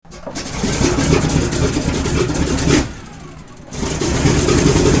Well,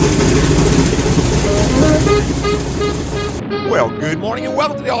 good morning and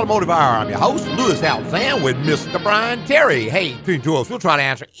welcome to the Automotive Hour. I'm your host, Louis Altazan, with Mr. Brian Terry. Hey, between two of us, we'll try to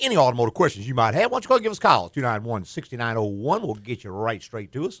answer any automotive questions you might have. Why don't you go and give us a call? 291-6901. We'll get you right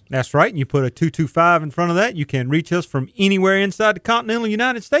straight to us. That's right. And you put a 225 in front of that. You can reach us from anywhere inside the continental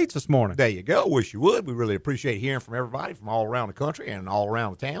United States this morning. There you go. Wish you would. We really appreciate hearing from everybody from all around the country and all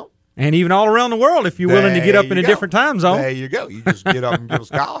around the town. And even all around the world if you're willing to get up in a different time zone. There you go. You just get up and give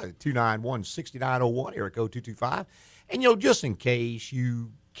us a call at 291-6901, area code 225. And, just in case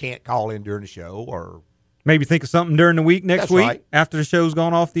you can't call in during the show or maybe think of something during the week next week right. after the show's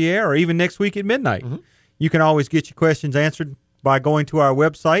gone off the air or even next week at midnight. Mm-hmm. You can always get your questions answered by going to our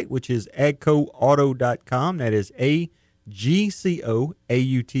website, which is agcoauto.com. That is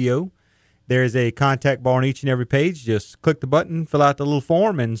AGCO, There is a contact bar on each and every page. Just click the button, fill out the little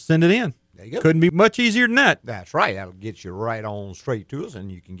form, and send it in. There you go. Couldn't be much easier than that. That's right. That'll get you right on straight to us, and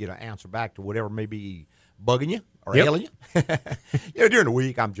you can get an answer back to whatever may be bugging you or ailing you. During the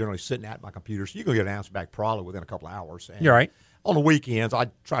week, I'm generally sitting at my computer, so you can get an answer back probably within a couple of hours. And you're right. On the weekends, I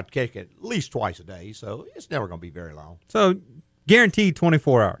try to catch it at least twice a day, so it's never going to be very long. So guaranteed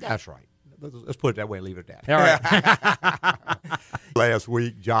 24 hours. That's right. Let's put it that way and leave it at that. All right. Last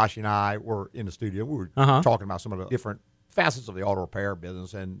week, Josh and I were in the studio. We were talking about some of the different facets of the auto repair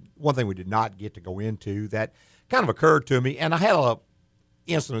business, and one thing we did not get to go into that kind of occurred to me, and I had an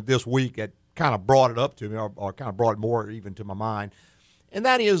incident this week that kind of brought it up to me or kind of brought it more even to my mind, and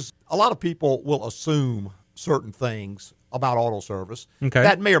that is a lot of people will assume certain things about auto service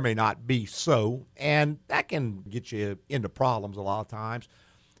that may or may not be so, and that can get you into problems a lot of times.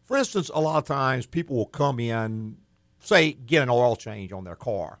 For instance, a lot of times people will come in, say, get an oil change on their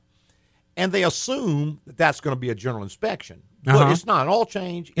car, and they assume that that's going to be a general inspection. But it's not an oil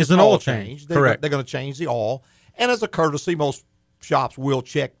change. It's an oil change. Correct. They're going to change the oil, and as a courtesy, most shops will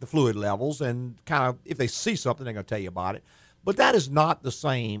check the fluid levels and kind of, if they see something, they're going to tell you about it. But that is not the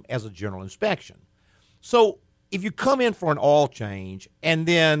same as a general inspection. So if you come in for an oil change and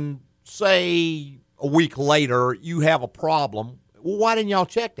then, say, a week later you have a problem, well, why didn't y'all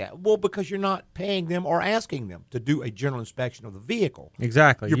check that? Well, because you're not paying them or asking them to do a general inspection of the vehicle.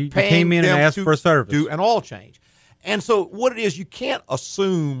 Exactly. You came in and asked for a service. Do an oil change. And so what it is, you can't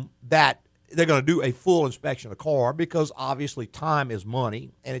assume that they're going to do a full inspection of the car because obviously time is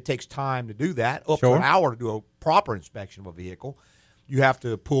money, and it takes time to do that, up to an hour to do a proper inspection of a vehicle. You have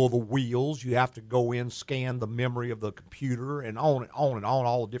to pull the wheels. You have to go in, scan the memory of the computer, and on and on and on,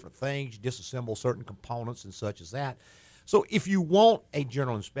 all the different things. You disassemble certain components and such as that. So if you want a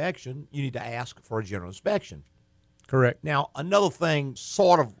general inspection, you need to ask for a general inspection. Correct. Now, another thing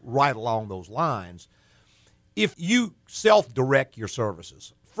sort of right along those lines, if you self-direct your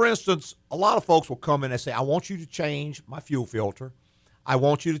services, for instance, a lot of folks will come in and say, I want you to change my fuel filter, I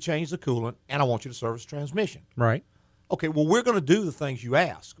want you to change the coolant, and I want you to service the transmission. Right. Okay, well, we're going to do the things you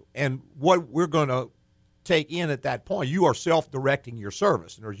ask. And what we're going to take in at that point, you are self-directing your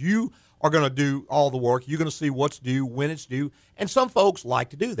service. And you are going to do all the work. You're going to see what's due, when it's due. And some folks like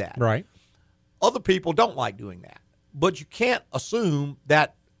to do that. Right. Other people don't like doing that. But you can't assume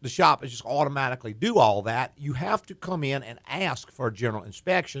that the shop is just automatically do all that. You have to come in and ask for a general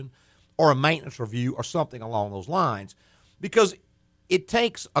inspection or a maintenance review or something along those lines, because it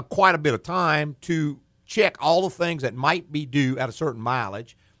takes quite a bit of time to check all the things that might be due at a certain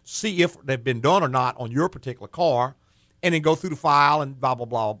mileage, see if they've been done or not on your particular car, and then go through the file and blah, blah,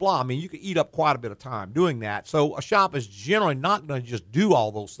 blah, blah. I mean, you can eat up quite a bit of time doing that. So a shop is generally not going to just do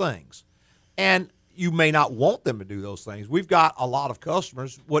all those things. And you may not want them to do those things. We've got a lot of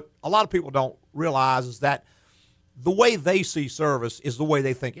customers. What a lot of people don't realize is that the way they see service is the way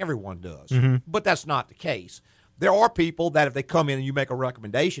they think everyone does. Mm-hmm. But that's not the case. There are people that if they come in and you make a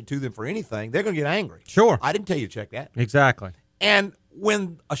recommendation to them for anything, they're going to get angry. Sure. I didn't tell you to check that. Exactly. And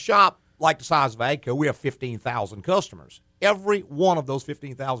when a shop like the size of AGCO, we have 15,000 customers. Every one of those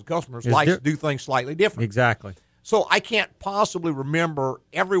 15,000 customers likes to do things slightly different. Exactly. So I can't possibly remember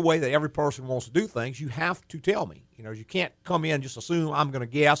every way that every person wants to do things. You have to tell me. You can't come in and just assume I'm going to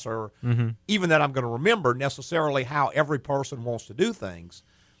guess or even that I'm going to remember necessarily how every person wants to do things.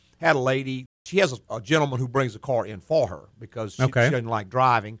 Had a lady, she has a gentleman who brings the car in for her because she doesn't like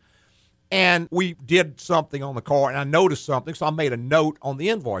driving. And we did something on the car, and I noticed something, so I made a note on the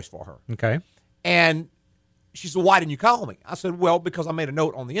invoice for her. Okay. And she said, why didn't you call me? I said, well, because I made a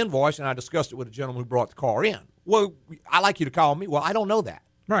note on the invoice, and I discussed it with the gentleman who brought the car in. Well, I'd like you to call me. Well, I don't know that.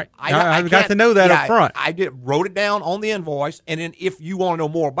 Right. I got to know that up front. I wrote it down on the invoice, and then if you want to know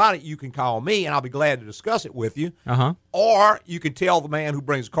more about it, you can call me, and I'll be glad to discuss it with you. Or you can tell the man who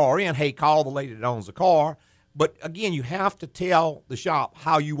brings the car in, hey, call the lady that owns the car. But, again, you have to tell the shop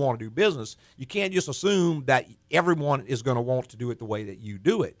how you want to do business. You can't just assume that everyone is going to want to do it the way that you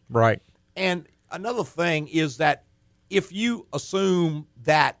do it. Right. And another thing is that if you assume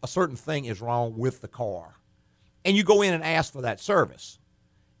that a certain thing is wrong with the car and you go in and ask for that service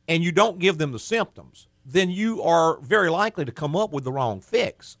and you don't give them the symptoms, then you are very likely to come up with the wrong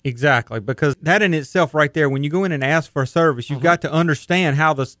fix. Exactly, because that in itself right there, when you go in and ask for a service, you've got to understand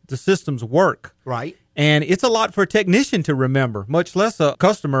how the systems work. Right. And it's a lot for a technician to remember, much less a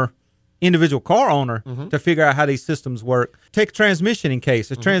customer, individual car owner, to figure out how these systems work. Take a transmission in case.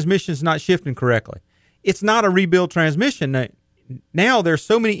 The transmission's not shifting correctly. It's not a rebuild transmission. Now there's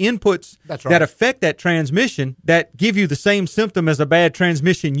so many inputs that affect that transmission that give you the same symptom as a bad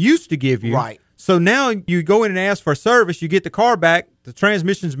transmission used to give you. Right. So now you go in and ask for a service, you get the car back, the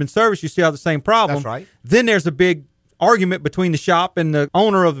transmission's been serviced, you still have the same problem. That's right. Then there's a big argument between the shop and the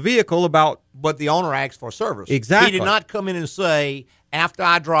owner of the vehicle about... But the owner asked for a service. Exactly. He did not come in and say, after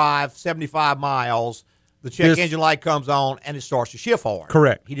I drive 75 miles, the check engine light comes on and it starts to shift hard.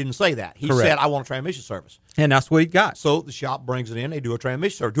 Correct. He didn't say that. He Correct. said, I want a transmission service. And that's what he got. So the shop brings it in, they do a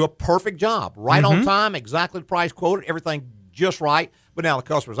transmission service, do a perfect job, right on time, exactly the price quoted, everything just right. But now the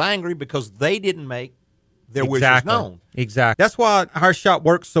customer's angry because they didn't make their wishes known. Exactly. That's why our shop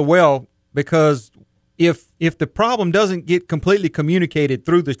works so well, because if the problem doesn't get completely communicated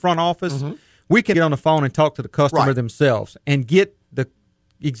through the front office, we can get on the phone and talk to the customer themselves and get the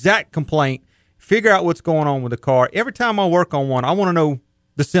exact complaint, figure out what's going on with the car. Every time I work on one, I want to know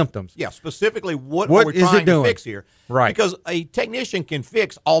the symptoms. Yeah, specifically what are we trying to fix here? Right. Because a technician can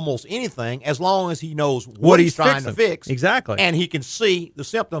fix almost anything as long as he knows what he's trying to fix. Exactly. And he can see the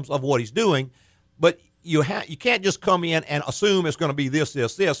symptoms of what he's doing. But you can't just come in and assume it's going to be this,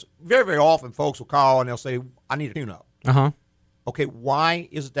 this, this. Very, very often folks will call and they'll say, I need a tune-up. Okay, why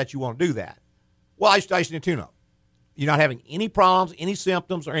is it that you want to do that? Well, I just need a tune-up. You're not having any problems, any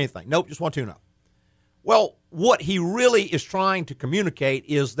symptoms, or anything. Nope, just want a tune-up. Well, what he really is trying to communicate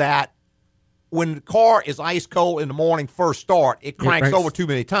is that when the car is ice cold in the morning first start, it cranks over too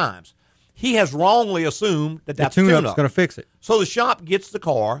many times. He has wrongly assumed that that's the tune-up's going to fix it. So the shop gets the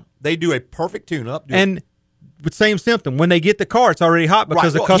car. They do a perfect tune-up. And with same symptom, when they get the car, it's already hot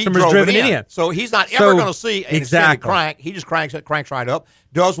because the customer's driven it in. So he's not ever going to see an extended crank. He just cranks right up,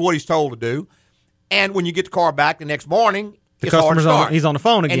 does what he's told to do. And when you get the car back the next morning, the customer's he's on the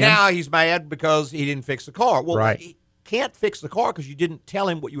phone again. And now he's mad because he didn't fix the car. Well, he can't fix the car because you didn't tell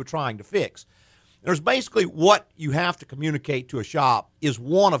him what you were trying to fix. There's basically what you have to communicate to a shop is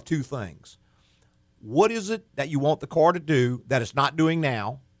one of two things. What is it that you want the car to do that it's not doing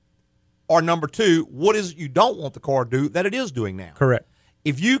now? Or number two, what is it you don't want the car to do that it is doing now? Correct.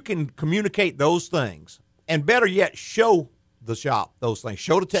 If you can communicate those things, and better yet, show the shop those things.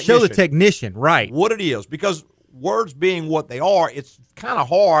 Show the technician. Show the technician, right. What it is. Because words being what they are, it's kind of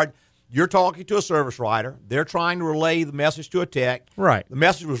hard. You're talking to a service writer. They're trying to relay the message to a tech. Right. The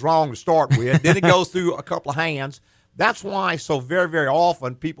message was wrong to start with. Then it goes through a couple of hands. That's why so very, very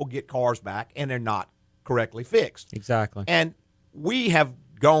often people get cars back and they're not correctly fixed. Exactly. And we have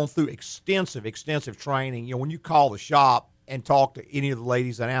gone through extensive training. You know, when you call the shop and talk to any of the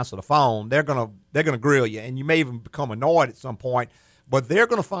ladies that answer the phone, they're gonna grill you, and you may even become annoyed at some point. But they're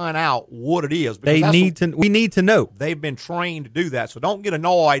going to find out what it is. We need to know. They've been trained to do that. So don't get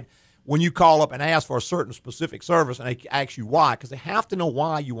annoyed when you call up and ask for a certain specific service and they ask you why, because they have to know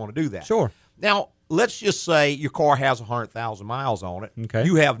why you want to do that. Sure. Now, let's just say your car has 100,000 miles on it. Okay.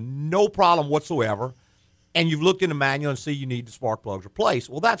 You have no problem whatsoever, and you've looked in the manual and see you need the spark plugs replaced.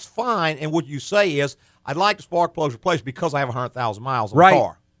 Well, that's fine, and what you say is, I'd like the spark plugs replaced because I have 100,000 miles on the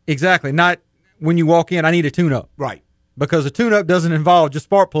car. Exactly. Not when you walk in, I need a tune-up. Right. Because a tune-up doesn't involve just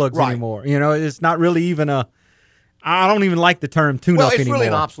spark plugs anymore. You know, it's not really even I don't even like the term tune-up anymore. Well, it's really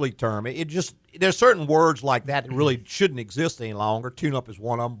an obsolete term. There's certain words like that really shouldn't exist any longer. Tune-up is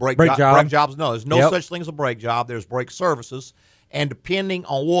one of them. Brake jobs, no. There's no such thing as a brake job. There's brake services. And depending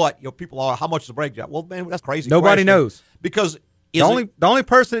on what, people are, how much is a brake job? Well, man, that's crazy. Nobody knows. Because the only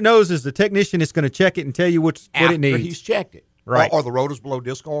person that knows is the technician that's going to check it and tell you what it needs. After he's checked it. Right. Or the rotors below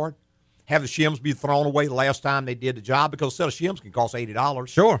discard. Have the shims be thrown away the last time they did the job, because a set of shims can cost $80.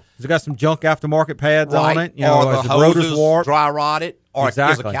 Sure. It's got some junk aftermarket pads on it. You or know, the rotors hoses warped. dry rotted. Or is a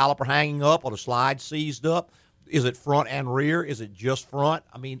Exactly. caliper hanging up, or the slide seized up? Is it front and rear? Is it just front?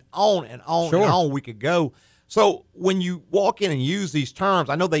 I mean, on and on and on we could go. So when you walk in and use these terms,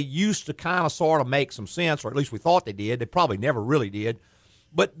 I know they used to kind of sort of make some sense, or at least we thought they did. They probably never really did.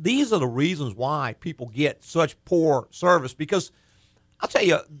 But these are the reasons why people get such poor service, because I'll tell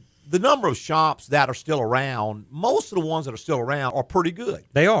you, the number of shops that are still around, most of the ones that are still around are pretty good.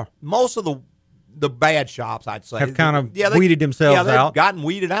 They are. Most of the bad shops, I'd say, have kind of weeded themselves out. Yeah, they've gotten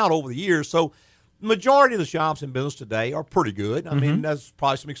weeded out over the years. So the majority of the shops in business today are pretty good. I mean, there's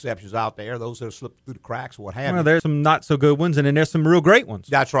probably some exceptions out there, those that have slipped through the cracks or what have you. Well, there's some not so good ones, and then there's some real great ones.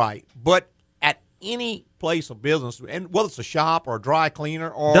 That's right. But at any place of business, and whether it's a shop or a dry cleaner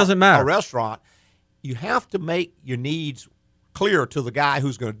or doesn't matter. A restaurant, you have to make your needs clear to the guy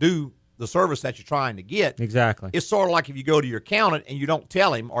who's going to do the service that you're trying to get. Exactly. It's sort of like if you go to your accountant and you don't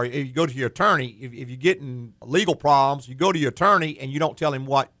tell him, or if you go to your attorney, if you're getting legal problems, you go to your attorney and you don't tell him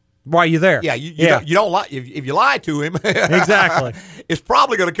why you're there. Yeah, you don't lie. If you lie to him, exactly, it's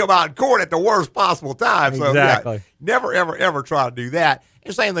probably going to come out in court at the worst possible time. So exactly. Never, ever try to do that.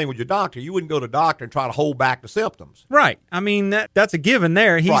 And same thing with your doctor. You wouldn't go to the doctor and try to hold back the symptoms. Right. I mean, that's a given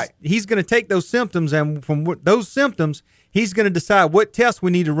there. He's going to take those symptoms, and from those symptoms, he's going to decide what tests we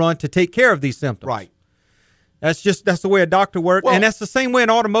need to run to take care of these symptoms. Right. That's the way a doctor works, and that's the same way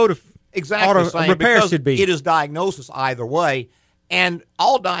an automotive repair should be. It is diagnosis either way, and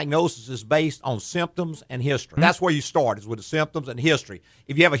all diagnosis is based on symptoms and history. That's where you start, is with the symptoms and history.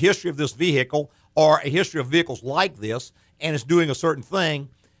 If you have a history of this vehicle or a history of vehicles like this, and it's doing a certain thing,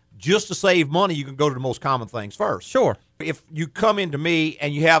 just to save money, you can go to the most common things first. Sure. If you come into me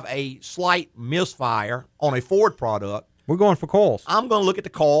and you have a slight misfire on a Ford product, we're going for coils. I'm going to look at the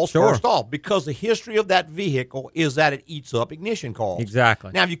coils first off, because the history of that vehicle is that it eats up ignition coils.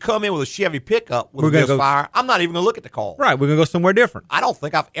 Exactly. Now, if you come in with a Chevy pickup with a misfire, I'm not even going to look at the coils. Right, we're going to go somewhere different. I don't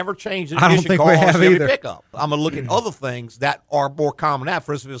think I've ever changed an ignition coil on a Chevy pickup. I'm going to look at other things that are more common than that.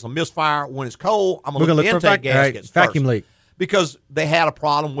 For instance, if it's a misfire when it's cold, I'm going to look at the intake gaskets first. Vacuum leak. Because they had a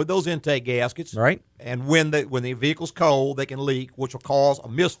problem with those intake gaskets. Right. And when the vehicle's cold, they can leak, which will cause a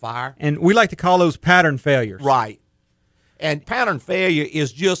misfire. And we like to call those pattern failures. Right. And pattern failure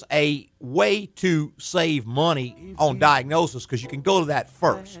is just a way to save money on diagnosis, because you can go to that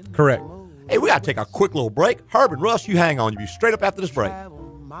first. Correct. Hey, we got to take a quick little break. Herb and Russ, you hang on. You'll be straight up after this break.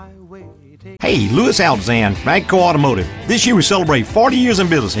 Hey, Louis Altazan from AGCO Automotive. This year we celebrate 40 years in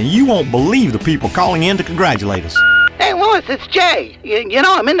business, and you won't believe the people calling in to congratulate us. Hey, Louis, it's Jay. You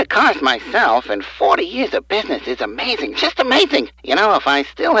know, I'm into cars myself, and 40 years of business is amazing, just amazing. You know, if I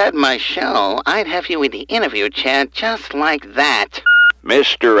still had my show, I'd have you in the interview chair just like that.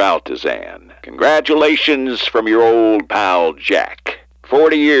 Mr. Altazan, congratulations from your old pal Jack.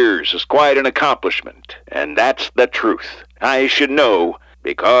 40 years is quite an accomplishment, and that's the truth. I should know,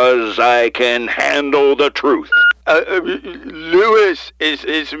 because I can handle the truth. Louis,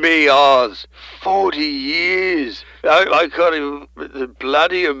 it's me, Oz. 40 years. I got it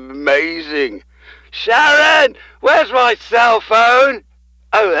bloody amazing. Sharon, where's my cell phone?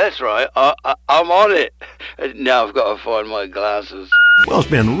 Oh, that's right. I'm on it. Now I've got to find my glasses. Well, it's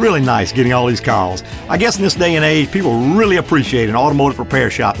been really nice getting all these calls. I guess in this day and age, people really appreciate an automotive repair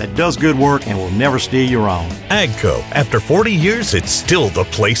shop that does good work and will never steer you wrong. AGCO. After 40 years, it's still the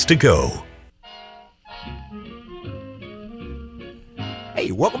place to go.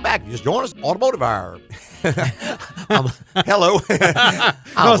 Hey, welcome back. You just joined us, Automotive Hour. Hello.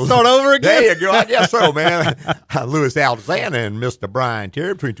 I'll start over again? There you go. I guess so, man. Louis Altazan and Mr. Brian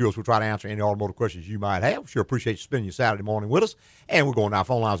Terry. Between two of us, we'll try to answer any automotive questions you might have. Sure appreciate you spending your Saturday morning with us. And we're going down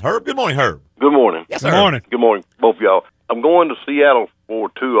phone lines. Herb, good morning, Herb. Good morning. Yes, sir. Good morning. Good morning, both of y'all. I'm going to Seattle for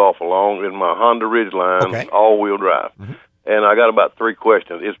 2 off along in my Honda Ridgeline, all-wheel drive. Mm-hmm. And I got about 3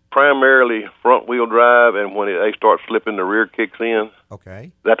 questions. It's primarily front-wheel drive, and when they start slipping, the rear kicks in.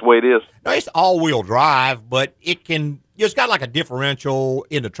 Okay. That's the way it is? No, it's all-wheel drive, but it's got like a differential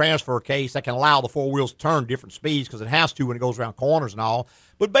in the transfer case that can allow the 4 wheels to turn different speeds, because it has to when it goes around corners and all.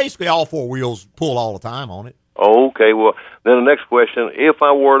 But basically, all 4 wheels pull all the time on it. Okay. Well, then the next question, if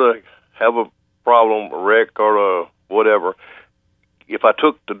I were to have a problem, a wreck or whatever, if I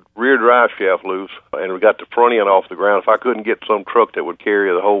took the rear drive shaft loose and we got the front end off the ground, if I couldn't get some truck that would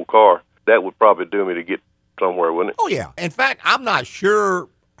carry the whole car, that would probably do me to get somewhere, wouldn't it? Oh, yeah. In fact, I'm not sure,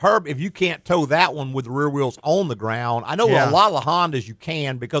 Herb, if you can't tow that one with the rear wheels on the ground. I know a lot of the Hondas you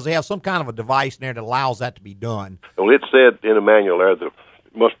can, because they have some kind of a device in there that allows that to be done. Well, it said in the manual there that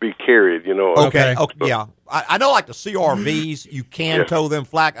it must be carried, you know. Okay. Yeah. I know, like the CRVs, you can tow them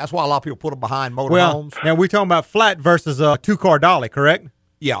flat. That's why a lot of people put them behind motorhomes. Now we're talking about flat versus a 2-car dolly, correct?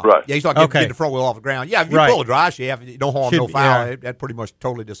 Yeah. Right. Yeah, he's not getting the front wheel off the ground. Yeah, if you pull a drive shaft, you don't harm no foul. That pretty much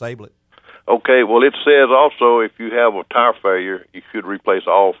totally disable it. Okay, well, it says also if you have a tire failure, you should replace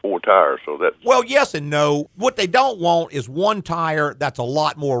all 4 tires. So that's... Well, yes and no. What they don't want is one tire that's a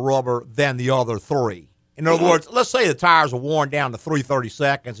lot more rubber than the other 3. In other words, let's say the tires are worn down to 330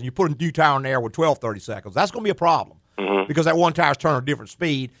 seconds, and you put a new tire in there with 1230 seconds. That's going to be a problem because that one tire's turning a different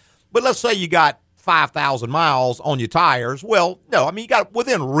speed. But let's say you got 5,000 miles on your tires. Well, no, I mean, you got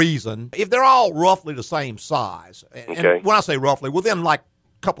within reason. If they're all roughly the same size, and when I say roughly, within like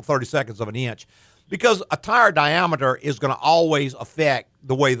a couple 30 seconds of an inch, because a tire diameter is going to always affect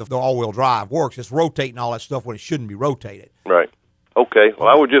the way the all-wheel drive works. It's rotating all that stuff when it shouldn't be rotated. Right. Okay. Well,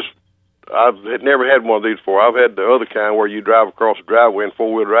 I've never had one of these before. I've had the other kind where you drive across the driveway in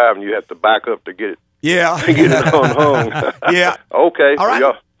four-wheel drive and you have to back up to get it. Yeah. To get it on home. Yeah. Okay. All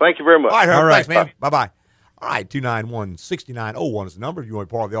right. Thank you very much. All right, Herb. All right. Thanks, man. Bye-bye. All right, 291-6901 is the number. If you want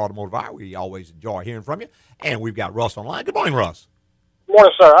to be part of the Automotive Hour, we always enjoy hearing from you. And we've got Russ online. Good morning, Russ. Good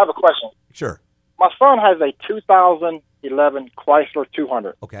morning, sir. I have a question. Sure. My son has a 2011 Chrysler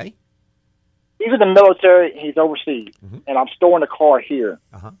 200. Okay. He's in the military. He's overseas, and I'm storing the car here.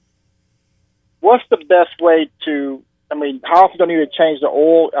 Uh-huh. What's the best way to, how often do I need to change the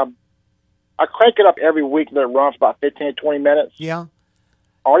oil? I crank it up every week, let it run for about 15 to 20 minutes. Yeah.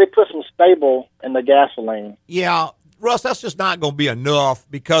 I already put some stable in the gasoline. Yeah, Russ, that's just not going to be enough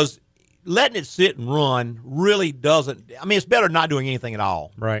because letting it sit and run really doesn't. I mean, it's better than not doing anything at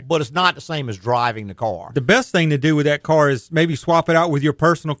all. Right. But it's not the same as driving the car. The best thing to do with that car is maybe swap it out with your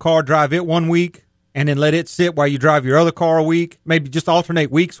personal car, drive it 1 week, and then let it sit while you drive your other car a week. Maybe just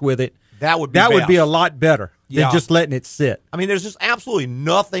alternate weeks with it. That would be a lot better than just letting it sit. I mean, there's just absolutely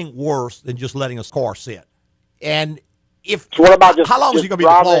nothing worse than just letting a car sit. And So what about just how long is he going to be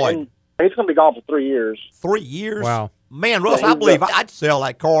driving deployed? He's going to be gone for 3 years. 3 years? Wow. Man, Russ, I believe I'd sell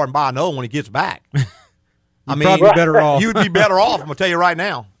that car and buy another one when he gets back. I mean, probably better off. You'd be better off, I'm going to tell you right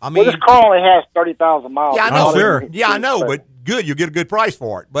now. I mean, Well, this car only has 30,000 miles. yeah, I know. Oh, sure. Yeah, I know, but good, you'll get a good price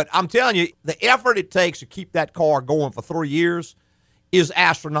for it. But I'm telling you, the effort it takes to keep that car going for 3 years is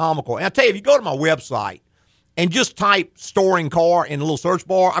astronomical. And I tell you, if you go to my website and just type storing car in the little search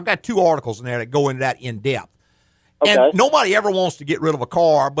bar, I've got 2 articles in there that go into that in depth. Okay. And nobody ever wants to get rid of a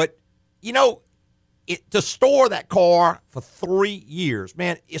car, but, you know, to store that car for 3 years,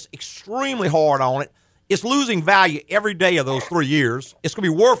 man, it's extremely hard on it. It's losing value every day of those 3 years. It's going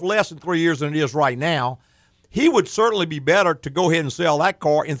to be worth less in 3 years than it is right now. He would certainly be better to go ahead and sell that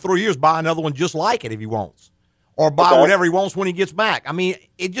car in 3 years, buy another one just like it if he wants, or buy whatever he wants when he gets back. I mean,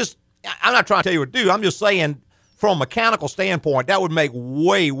 I'm not trying to tell you what to do. I'm just saying from a mechanical standpoint, that would make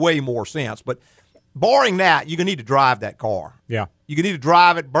way, way more sense. But barring that, you're going to need to drive that car. Yeah. You're going to need to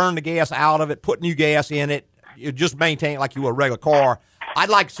drive it, burn the gas out of it, put new gas in it. You just maintain it like you would a regular car. I'd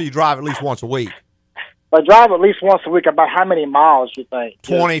like to see you drive at least once a week. But drive at least once a week. About how many miles you think?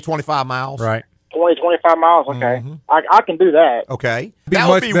 20, 25 miles. Right. 20, 25 miles? Okay. I can do that. Okay. Be That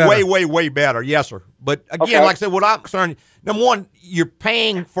would much be better. way, way, way better. Yes, sir. But again, Okay. like I said, what I'm concerned, number one, you're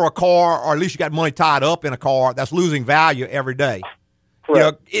paying for a car, or at least you got money tied up in a car that's losing value every day. You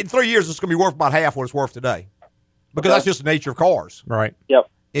know, in 3 years, it's going to be worth about half what it's worth today, because that's just the nature of cars. Right. Yep.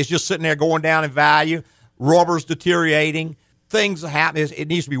 It's just sitting there going down in value. Rubber's deteriorating. Things happen. It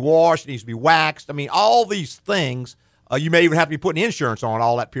needs to be washed. It needs to be waxed. I mean, all these things, you may even have to be putting insurance on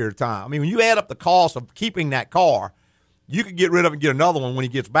all that period of time. I mean, when you add up the cost of keeping that car, you could get rid of it and get another one when he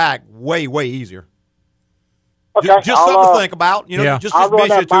gets back way, way easier. Okay. Just something to think about. You know, Yeah. just I'll run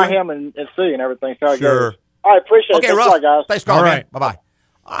mention that it to by him. him and see and everything. See how it Sure. goes. All right. Appreciate Okay, it. Thanks Russ. a lot, guys. Thanks for calling, All man. right. Bye-bye.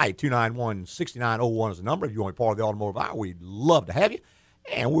 All right, 291-6901 is the number. If you want to be part of the Automotive Hour, we'd love to have you.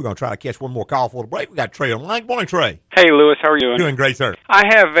 And we're going to try to catch one more call for the break. We got Trey on the line. Good morning, Trey. Hey, Lewis, how are you doing? Doing great, sir. I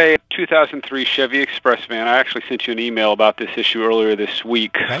have a 2003 Chevy Express van. I actually sent you an email about this issue earlier this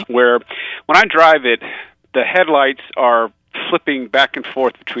week, where when I drive it, the headlights are flipping back and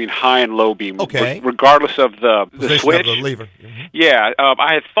forth between high and low beam, regardless of the Position switch. of the lever. Yeah,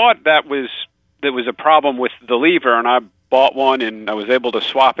 I had thought that was a problem with the lever, and I bought one and I was able to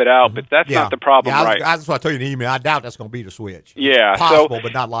swap it out, but that's not the problem, right? That's what I told you in the email. I doubt that's going to be the switch. Yeah, possible,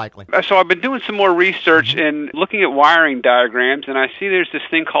 but not likely. So I've been doing some more research and looking at wiring diagrams, and I see there's this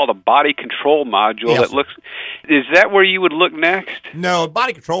thing called a body control module that looks. Is that where you would look next? No,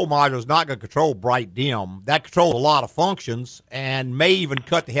 body control module is not going to control bright dim. That controls a lot of functions and may even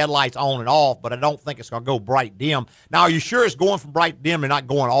cut the headlights on and off, but I don't think it's going to go bright dim. Now, are you sure it's going from bright dim and not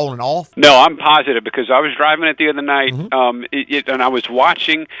going on and off? No, I'm positive, because I was driving it the other night. And I was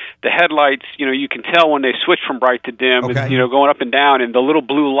watching the headlights. You know, you can tell when they switch from bright to dim, and, you know, going up and down, and the little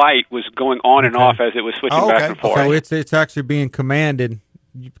blue light was going on and off as it was switching back and forth. So it's actually being commanded.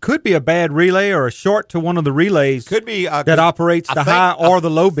 It could be a bad relay or a short to one of the relays. Could be that operates the high or the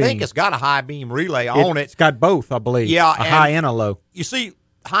low beam. I think it's got a high beam relay on it. It's got both, I believe. Yeah, a high and a low. You see,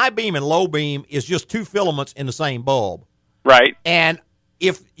 high beam and low beam is just two filaments in the same bulb. Right. And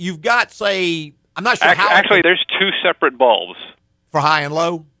if you've got, say, I'm not sure Actually, there's two separate bulbs. For high and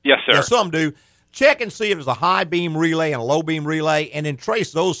low? Yes, sir. Yeah, some do. Check and see if there's a high beam relay and a low beam relay, and then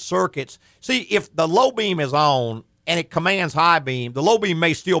trace those circuits. See, if the low beam is on and it commands high beam, the low beam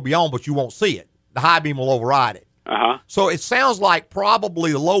may still be on, but you won't see it. The high beam will override it. Uh-huh. So it sounds like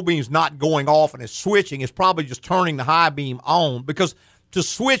probably the low beam's not going off and it's switching. It's probably just turning the high beam on, because to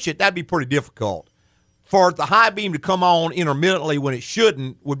switch it, that'd be pretty difficult. For the high beam to come on intermittently when it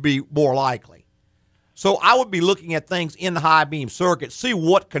shouldn't would be more likely. So I would be looking at things in the high beam circuit, see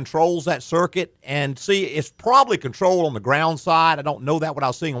what controls that circuit, and see it's probably controlled on the ground side. I don't know that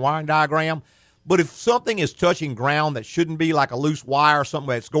without seeing a wiring diagram. But if something is touching ground that shouldn't be, like a loose wire or something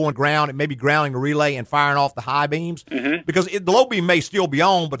that's going ground, it may be grounding the relay and firing off the high beams. Mm-hmm. Because the low beam may still be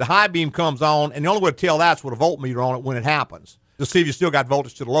on, but the high beam comes on, and the only way to tell that's with a voltmeter on it when it happens, to see if you still got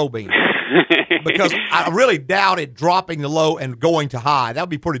voltage to the low beam. Because I really doubt it dropping the low and going to high. That would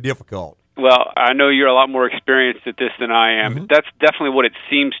be pretty difficult. Well, I know you're a lot more experienced at this than I am. Mm-hmm. That's definitely what it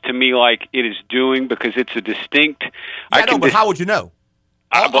seems to me like it is doing, because it's a distinct... Yeah, but how would you know?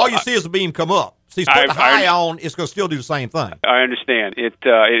 All you see is the beam come up. See, put the high on, it's going to still do the same thing. I understand.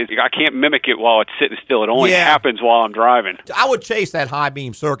 I can't mimic it while it's sitting still. It only happens while I'm driving. I would chase that high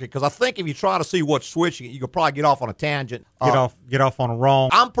beam circuit, because I think if you try to see what's switching it, you could probably get off on a tangent. Get off on a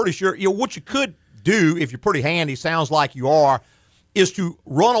wrong. I'm pretty sure what you could do, if you're pretty handy, sounds like you are, is to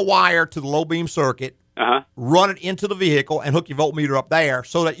run a wire to the low beam circuit, run it into the vehicle, and hook your voltmeter up there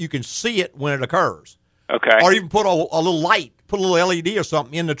so that you can see it when it occurs. Okay. Or even put a little light, put a little LED or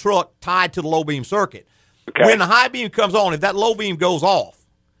something in the truck tied to the low beam circuit. Okay. When the high beam comes on, if that low beam goes off,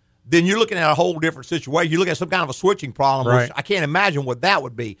 then you're looking at a whole different situation. You're looking at some kind of a switching problem, which I can't imagine what that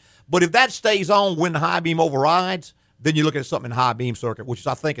would be. But if that stays on when the high beam overrides, then you're looking at something in the high beam circuit, which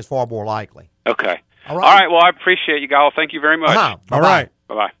I think is far more likely. Okay. All right. Well, I appreciate you, Gal. Thank you very much. All right.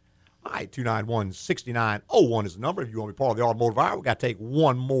 Bye-bye. All right, 291-6901 is the number. If you want to be part of the Automotive Hour, we've got to take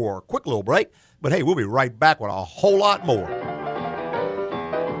one more quick little break. But, hey, we'll be right back with a whole lot more.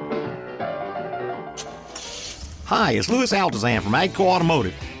 Hi, it's Louis Altazan from AGCO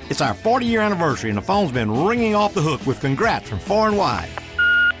Automotive. It's our 40-year anniversary, and the phone's been ringing off the hook with congrats from far and wide.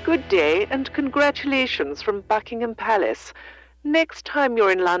 Good day, and congratulations from Buckingham Palace. Next time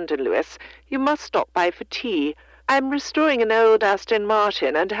you're in London, Louis, you must stop by for tea. I'm restoring an old Aston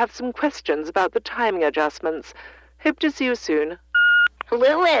Martin and have some questions about the timing adjustments. Hope to see you soon.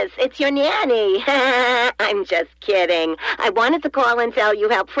 Louis, it's your nanny. I'm just kidding. I wanted to call and tell you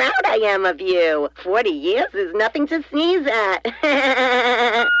how proud I am of you. 40 years is nothing to sneeze at.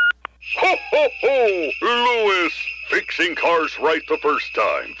 Ho, ho, ho! Louis, fixing cars right the first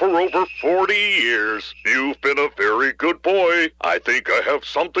time for over 40 years. You've been a very good boy. I think I have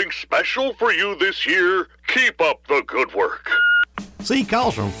something special for you this year. Keep up the good work. See,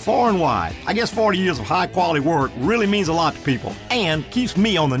 calls from far and wide. I guess 40 years of high-quality work really means a lot to people and keeps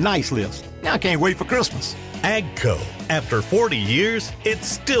me on the nice list. Now I can't wait for Christmas. AGCO. After 40 years, it's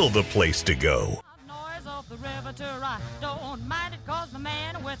still the place to go.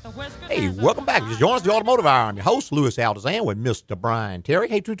 Hey, welcome back. Just join us the Automotive Hour. I'm your host, Louis Altazan, with Mr. Brian Terry.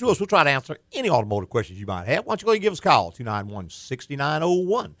 Hey, to us, we'll try to answer any automotive questions you might have. Why don't you go ahead and give us a call,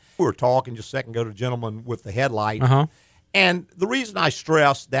 291-6901. We were talking just a second ago to the gentleman with the headlight. And the reason I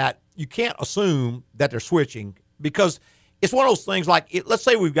stress that you can't assume that they're switching, because it's one of those things like, let's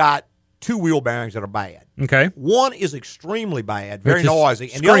say we've got two wheel bearings that are bad. Okay. One is extremely bad, very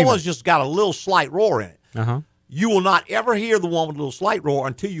noisy, and the other one's just got a little slight roar in it. You will not ever hear the one with a little slight roar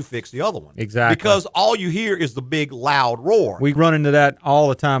until you fix the other one. Exactly. Because all you hear is the big, loud roar. We run into that all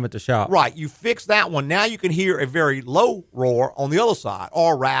the time at the shop. Right. You fix that one. Now you can hear a very low roar on the other side,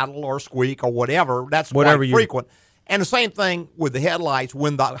 or rattle or squeak or whatever. That's quite frequent. And the same thing with the headlights.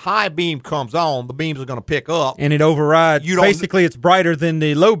 When the high beam comes on, the beams are going to pick up. And it overrides. Basically, it's brighter than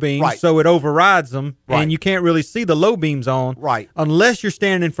the low beams, so it overrides them. And you can't really see the low beams on unless you're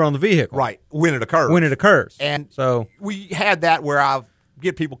standing in front of the vehicle. When it occurs. And so we had that where I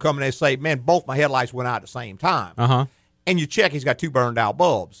get people coming and they say, man, both my headlights went out at the same time. And you check, he's got two burned out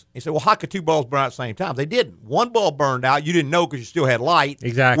bulbs. You say, well, how could two bulbs burn out at the same time? They didn't. One bulb burned out. You didn't know because you still had light.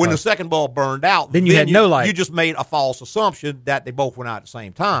 Exactly. When the second bulb burned out, then you had no light. You just made a false assumption that they both went out at the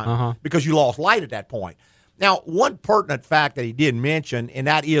same time because you lost light at that point. Now, one pertinent fact that he did mention, and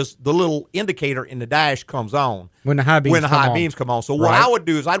that is the little indicator in the dash comes on when the high beams come on. So what I would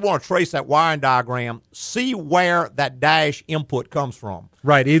do is I'd want to trace that wiring diagram, see where that dash input comes from.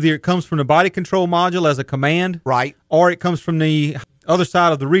 Right. Either it comes from the body control module as a command. Right. Or it comes from the other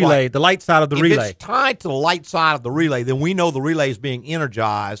side of the relay, Right. the light side of the relay. If it's tied to the light side of the relay, then we know the relay is being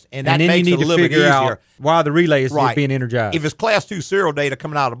energized, and that and then makes you it need a to little bit figure easier. out why the relay is Right. being energized. If it's Class 2 serial data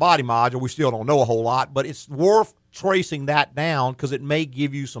coming out of the body module, we still don't know a whole lot, but it's worth tracing that down because it may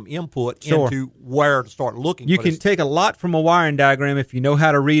give you some input Sure. into where to start looking. You for can this. take a lot from a wiring diagram if you know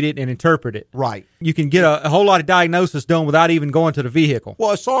how to read it and interpret it. Right. You can get a whole lot of diagnosis done without even going to the vehicle.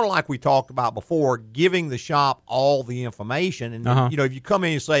 Well, it's sort of like we talked about before, giving the shop all the information. And, Uh-huh. if you come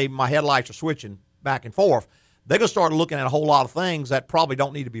in and say, my headlights are switching back and forth, they're going to start looking at a whole lot of things that probably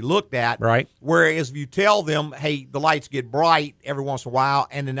don't need to be looked at. Right. Whereas if you tell them, hey, the lights get bright every once in a while,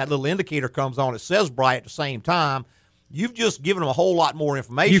 and then that little indicator comes on, it says bright at the same time, you've just given them a whole lot more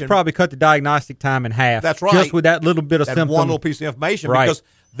information. You've probably cut the diagnostic time in half. That's right. Just with that little bit of that symptom. one little piece of information, Right. because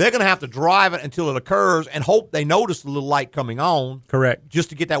they're going to have to drive it until it occurs and hope they notice the little light coming on. Correct. Just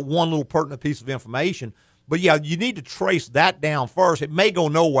to get that one little pertinent piece of information. But, yeah, you need to trace that down first. It may go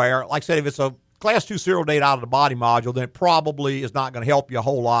nowhere. Like I said, if it's a Class 2 serial data out of the body module, then it probably is not going to help you a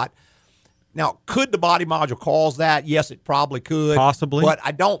whole lot. Now, could the body module cause that? Yes, it probably could. Possibly. But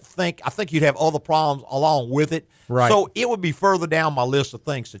I think you'd have other problems along with it. Right. So it would be further down my list of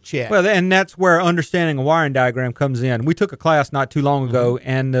things to check. Well, and that's where understanding a wiring diagram comes in. We took a class not too long ago, Mm-hmm.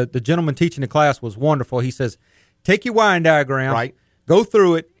 and the gentleman teaching the class was wonderful. He says, take your wiring diagram, Right. go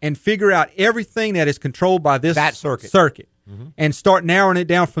through it, and figure out everything that is controlled by That circuit. Mm-hmm. and start narrowing it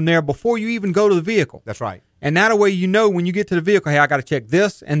down from there before you even go to the vehicle. That's right. And that way you know when you get to the vehicle, hey, I got to check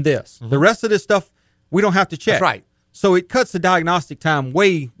this and this. The rest of this stuff, we don't have to check. Mm-hmm. That's right. So it cuts the diagnostic time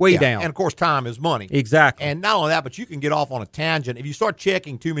way Yeah, down. And, of course, time is money. Exactly. And not only that, but you can get off on a tangent. If you start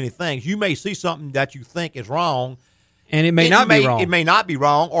checking too many things, you may see something that you think is wrong. And it may not be wrong. It may not be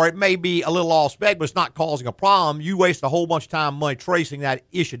wrong, or it may be a little off spec, but it's not causing a problem. You waste a whole bunch of time and money tracing that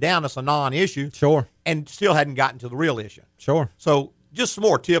issue down. That's a non-issue. Sure. And still hadn't gotten to the real issue. Sure. So just some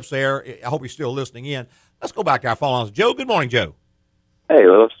more tips there. I hope you're still listening in. Let's go back to our phone lines. Joe, good morning, Joe. Hey,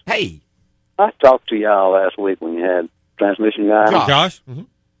 Lewis. Hey. I talked to y'all last week when you had transmission guy. Josh? Mm-hmm.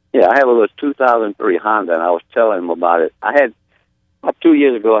 Yeah, I have a little 2003 Honda, and I was telling him about it. I had, about 2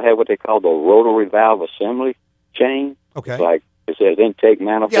 years ago, I had what they call the rotary valve assembly chain. Okay. It's like it says intake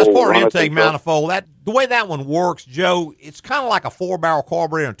manifold. Yeah, it's part of runner intake control. manifold. The way that one works, Joe, it's kind of like a 4-barrel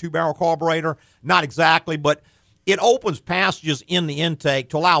carburetor and a 2-barrel carburetor. Not exactly, but it opens passages in the intake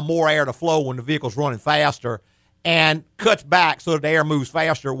to allow more air to flow when the vehicle's running faster, and cuts back so that the air moves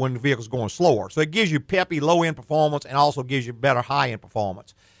faster when the vehicle's going slower. So it gives you peppy low-end performance and also gives you better high-end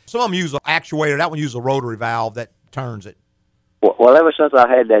performance. Some of them use an actuator. That one uses a rotary valve that turns it. Well, ever since I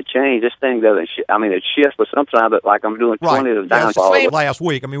had that change, this thing doesn't. It shifts, but sometimes, like I'm doing 20 to Yeah, down. it's the same last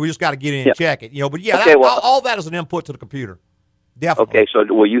week. I mean, we just got to get in and check it. But yeah, Okay, all that is an input to the computer. Definitely. Okay,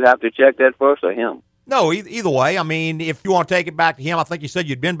 so will you have to check that first or him? No, either way. I mean, if you want to take it back to him, I think you said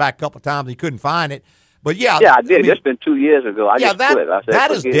you'd been back a couple of times and you couldn't find it. But yeah, I did. It's been 2 years ago. I just quit. I said, that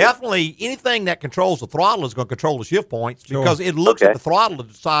is forget it. definitely anything that controls the throttle is going to control the shift points because it looks at the throttle to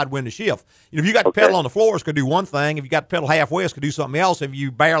decide when to shift. If you got the pedal on the floor, it's going to do one thing. If you got the pedal halfway, it's going to do something else. If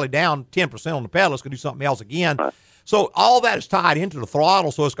you barely down 10% on the pedal, it's going to do something else again. Right. So all that is tied into the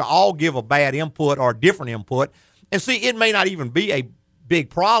throttle, so it's going to all give a bad input or a different input. And see, it may not even be a big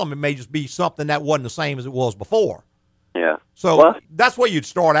problem. It may just be something that wasn't the same as it was before. Yeah. So that's where you'd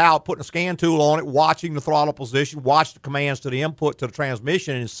start out, putting a scan tool on it, watching the throttle position, watch the commands to the input to the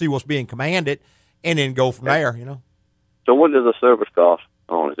transmission, and see what's being commanded, and then go from there, So what does the service cost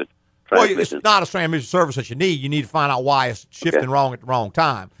on it? Well, it's not a transmission service that you need. You need to find out why it's shifting wrong at the wrong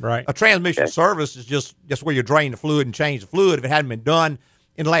time. Right. A transmission service is just where you drain the fluid and change the fluid. If it hadn't been done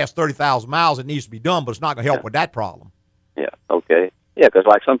in the last 30,000 miles, it needs to be done, but it's not going to help with that problem. Yeah, okay. Yeah, because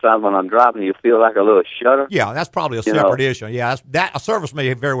like sometimes when I'm driving, you feel like a little shudder. Yeah, that's probably a separate issue. Yeah, a service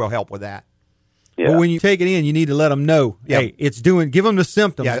may very well help with that. Yeah. But when you take it in, you need to let them know, hey, it's give them the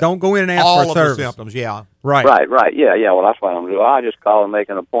symptoms. Yeah. Don't go in and ask all for a of service. the symptoms, yeah. Right. Right. Yeah. Well, that's what I'm doing. I'll just call and make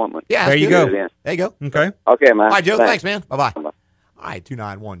an appointment. Yeah, there you go. There you go. Okay. Okay, man. All right, Joe. Thanks man. Bye-bye. Bye-bye. All right,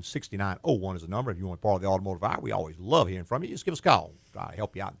 291-6901 is the number. If you want to be part of the Automotive Hour, we always love hearing from you. Just give us a call. Try to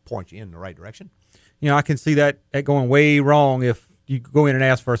help you out and point you in the right direction. I can see that going way wrong if you go in and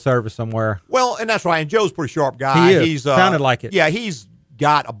ask for a service somewhere. Well, and that's right. And Joe's a pretty sharp guy. He is. He's Sounded like it. Yeah, he's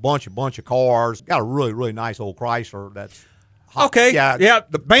got a bunch of cars. Got a really, really nice old Chrysler that's hot. Okay. Yeah.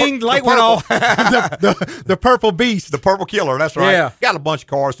 The bang light went off. the purple beast. The purple killer. That's right. Yeah. Got a bunch of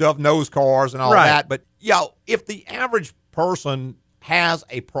cars, stuff, nose cars and all that. But, if the average person has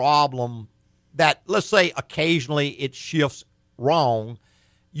a problem that, let's say, occasionally it shifts wrong,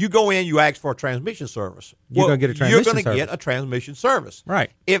 You go in, you ask for a transmission service. You're going to get a transmission You're going to service. get a transmission service.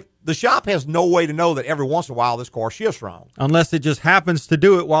 Right. If the shop has no way to know that every once in a while this car shifts wrong. Unless it just happens to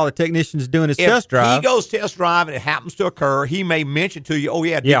do it while the technician's doing his If test drive. he goes test drive and it happens to occur, he may mention to you, oh,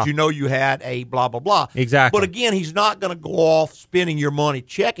 yeah, did you know you had a blah, blah, blah. Exactly. But again, he's not going to go off spending your money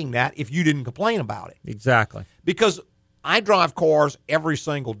checking that if you didn't complain about it. Exactly. Because I drive cars every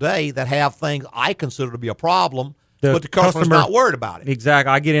single day that have things I consider to be a problem, but the customer's not worried about it.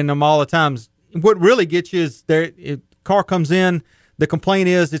 Exactly. I get in them all the time. What really gets you is car comes in, the complaint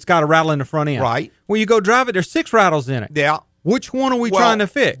is it's got a rattle in the front end. Right. When you go drive it, there's 6 rattles in it. Yeah. Which one are we trying to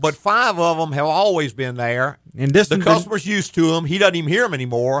fix? But 5 of them have always been there. And the customer's used to them. He doesn't even hear them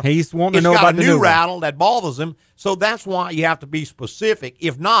anymore. He's wanting to know about the new new rattle that bothers him. So that's why you have to be specific.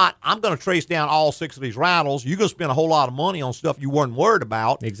 If not, I'm going to trace down all 6 of these rattles. You're going to spend a whole lot of money on stuff you weren't worried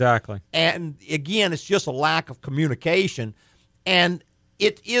about. Exactly. And again, it's just a lack of communication. And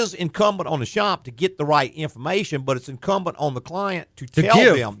it is incumbent on the shop to get the right information, but it's incumbent on the client to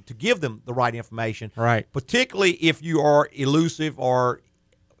give them the right information. Right. Particularly if you are elusive or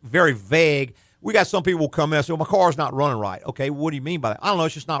very vague. We got some people who come in and say, well, my car's not running right. Okay, what do you mean by that? I don't know,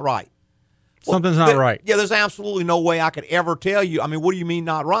 it's just not right. Something's not right. Yeah, there's absolutely no way I could ever tell you. I mean, what do you mean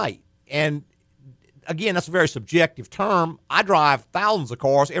not right? And again, that's a very subjective term. I drive thousands of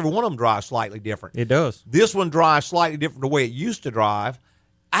cars. Every one of them drives slightly different. It does. This one drives slightly different the way it used to drive.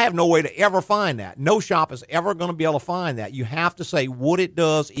 I have no way to ever find that. No shop is ever going to be able to find that. You have to say what it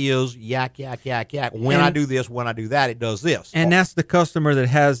does is yak, yak, yak, yak. When I do this, when I do that, it does this. And that's the customer that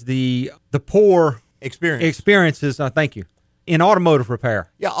has the poor experiences. Thank you. In automotive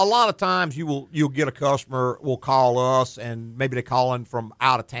repair. Yeah, a lot of times you'll get a customer will call us, and maybe they're calling from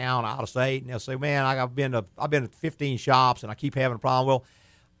out of town, out of state, and they'll say, "Man, I've been to 15 shops, and I keep having a problem." Well,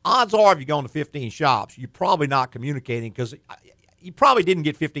 odds are, if you go into 15 shops, you're probably not communicating because you probably didn't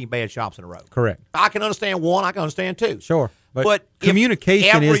get 15 bad shops in a row. Correct. I can understand 1. I can understand 2. Sure. But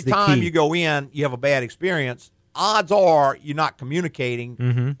communication is the key. Every time you go in, you have a bad experience, odds are you're not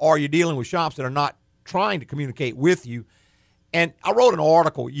communicating or you're dealing with shops that are not trying to communicate with you. And I wrote an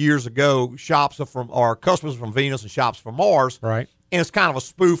article years ago, customers from Venus and shops from Mars. Right. And it's kind of a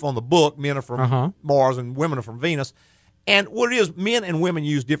spoof on the book, Men Are From Mars and Women Are From Venus. And what it is, men and women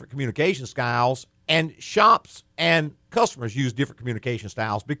use different communication styles, and shops and customers use different communication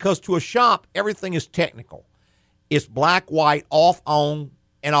styles because to a shop, everything is technical. It's black, white, off, on,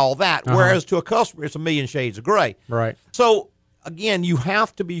 and all that, whereas to a customer, it's a million shades of gray. Right. So, again, you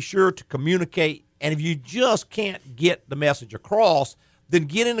have to be sure to communicate, and if you just can't get the message across, then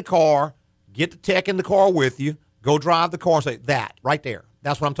get in the car, get the tech in the car with you, go drive the car and say, that, right there,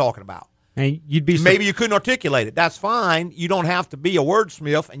 that's what I'm talking about. And you'd be maybe you couldn't articulate it. That's fine. You don't have to be a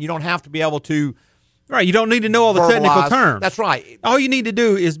wordsmith, and you don't have to be able to. Right. You don't need to know all the technical terms. That's right. All you need to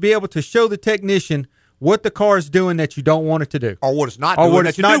do is be able to show the technician what the car is doing that you don't want it to do, or what it's not doing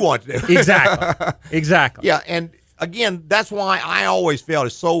that you do want to do. Exactly. Exactly. Yeah, and again, that's why I always felt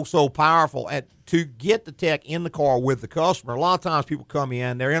it's so powerful to get the tech in the car with the customer. A lot of times people come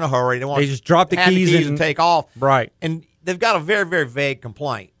in, they're in a hurry, they just drop the keys and take off. Right. And they've got a very, very vague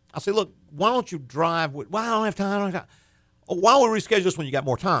complaint. I say, look, why don't you drive with, well, I don't have time. Why don't we reschedule this when you got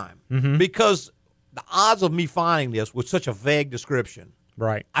more time? Because the odds of me finding this with such a vague description,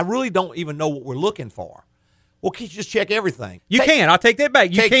 right? I really don't even know what we're looking for. Well, can't you just check everything? You can. I'll take that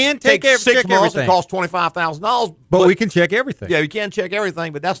back. You can take 6 check months. everything. It costs $25,000. But we can check everything. Yeah, you can check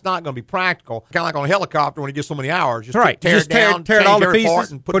everything, but that's not going to be practical. Kind of like on a helicopter when you get so many hours. Just right. tear it down, tear it all to every part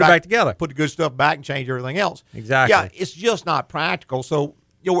pieces, and put it back together. Put the good stuff back and change everything else. Exactly. Yeah, it's just not practical. So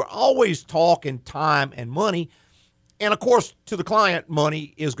we're always talking time and money. And, of course, to the client,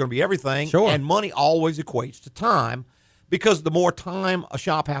 money is going to be everything. Sure. And money always equates to time because the more time a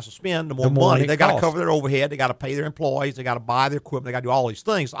shop has to spend, the more money. They got to cover their overhead. They got to pay their employees. They got to buy their equipment. They got to do all these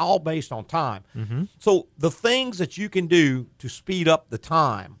things, all based on time. So the things that you can do to speed up the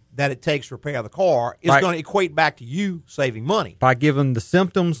time that it takes to repair the car is going to equate back to you saving money. By giving the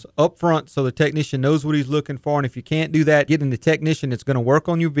symptoms up front so the technician knows what he's looking for. And if you can't do that, getting the technician that's going to work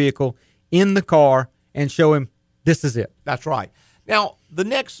on your vehicle in the car and show him, this is it. That's right. Now, the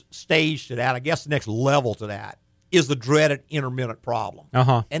next stage to that, I guess the next level to that, is the dreaded intermittent problem.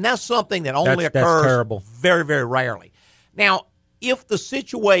 And that's something that only occurs very, very rarely. Now, if the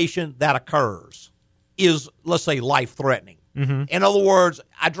situation that occurs is, let's say, life-threatening, in other words,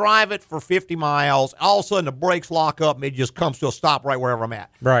 I drive it for 50 miles, all of a sudden the brakes lock up and it just comes to a stop right wherever I'm at.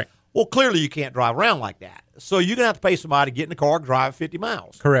 Right. Well, clearly you can't drive around like that. So you're going to have to pay somebody to get in the car and drive 50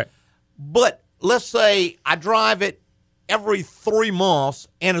 miles. Correct. But let's say I drive it every 3 months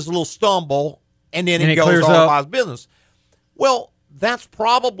and there's a little stumble and then it goes all by its business. Well, that's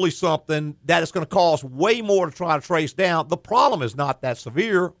probably something that is going to cost way more to try to trace down. The problem is not that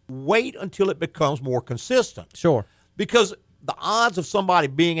severe. Wait until it becomes more consistent. Sure. Because the odds of somebody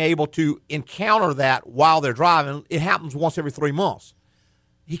being able to encounter that while they're driving, it happens once every 3 months.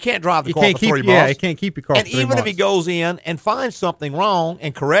 He can't drive the car for 3 months. Yeah, he can't keep your car and for 3 months. And even if he goes in and finds something wrong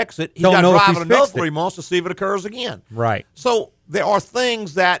and corrects it, he's got to drive it another 3 months to see if it occurs again. Right. So there are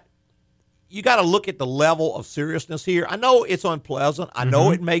things that you got to look at the level of seriousness here. I know it's unpleasant. I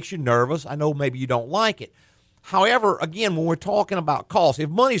know it makes you nervous. I know maybe you don't like it. However, again, when we're talking about cost, if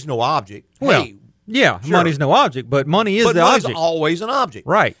money's no object, well, hey, yeah, sure. Money's no object, but money is the money's object. Always an object.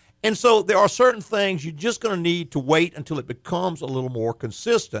 Right. And so there are certain things you're just going to need to wait until it becomes a little more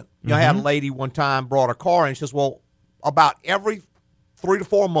consistent. You know, I had a lady one time brought a car and she says, well, about every 3 to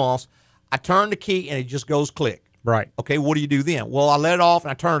 4 months, I turn the key and it just goes click. Right. Okay, what do you do then? Well, I let it off and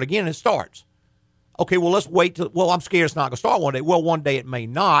I turn it again and it starts. Okay, well, let's wait till, well, I'm scared it's not going to start one day. Well, one day it may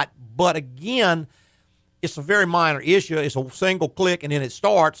not. But again, it's a very minor issue. It's a single click and then it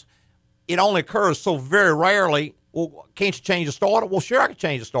starts. It only occurs so very rarely. Well, can't you change the starter? Well, sure, I can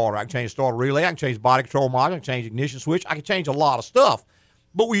change the starter. I can change the starter relay. I can change the body control module. I can change the ignition switch. I can change a lot of stuff.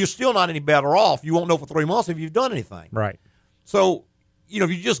 But you're still not any better off. You won't know for 3 months if you've done anything. Right. So, you know,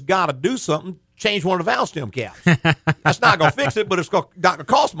 if you just got to do something, change one of the valve stem caps. That's not going to fix it, but it's not going to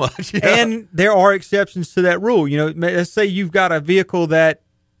cost much. You know? And there are exceptions to that rule. You know, let's say you've got a vehicle that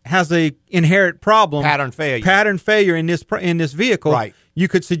has a inherent problem. Pattern failure in this vehicle. Right. You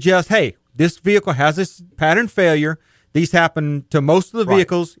could suggest, hey, this vehicle has this pattern failure. These happen to most of the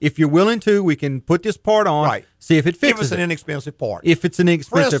vehicles. If you're willing to, we can put this part on, see if it fixes it. If it's an inexpensive part. If it's an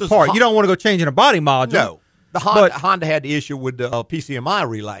inexpensive part. You don't want to go changing a body module. No. The Honda had the issue with the PCMI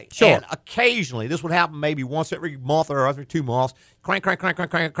relay. Sure. And occasionally, this would happen maybe once every month or every 2 months, crank,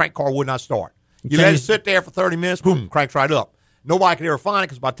 car would not start. You let it sit there for 30 minutes, boom, cranks right up. Nobody could ever find it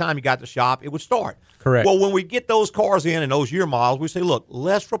because by the time you got to the shop, it would start. Correct. Well, when we get those cars in and those year miles, we say, look,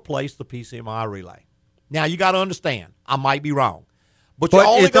 let's replace the PCMI relay. Now, you got to understand, I might be wrong. But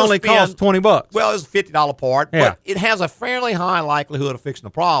it only costs $20. Well, it's a $50 part, yeah. But it has a fairly high likelihood of fixing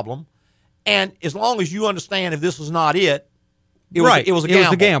the problem. And as long as you understand if this is not it was a gamble. It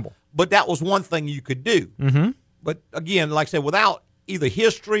was a gamble. But that was one thing you could do. Mm-hmm. But again, like I said, without either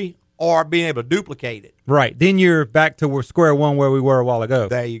history or being able to duplicate it. Right. Then you're back to square one where we were a while ago.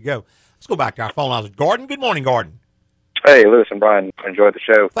 There you go. Let's go back to our phone lines with Gordon. Good morning, Gordon. Hey, Lewis and Brian. Enjoyed the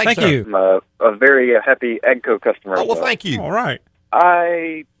show. Thank you. I'm a very happy AGCO customer. Oh, well, thank you. All right.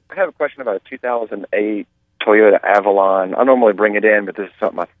 I have a question about a 2008 Toyota Avalon. I normally bring it in, but this is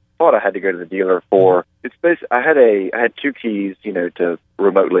something I thought I had to go to the dealer for. It's basically, I had 2 keys, to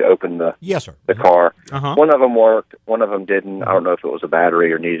remotely open the car. Uh-huh. One of them worked, one of them didn't. I don't know if it was a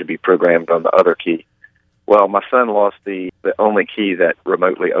battery or needed to be programmed on the other key. Well, my son lost the only key that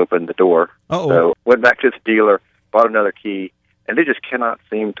remotely opened the door. Uh-oh. So went back to the dealer, bought another key, and they just cannot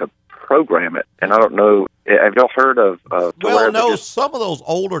seem to program it. And I don't know, have y'all heard of well, no, some of those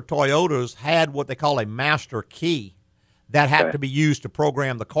older Toyotas had what they call a master key that had to be used to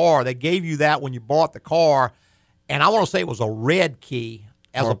program the car. They gave you that when you bought the car, and I want to say it was a red key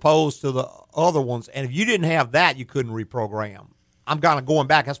as opposed to the other ones. And if you didn't have that, you couldn't reprogram. I'm kind of going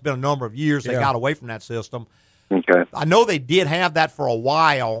back. That's been a number of years. They got away from that system. Okay. I know they did have that for a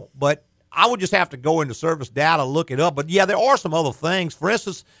while, but I would just have to go into service data, look it up. But, yeah, there are some other things. For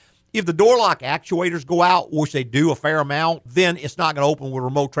instance, if the door lock actuators go out, which they do a fair amount, then it's not going to open with a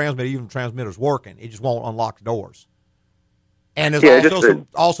remote transmitter, even if the transmitter's working. It just won't unlock the doors. And there's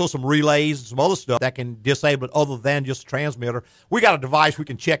also some relays and some other stuff that can disable it other than just the transmitter. We got a device we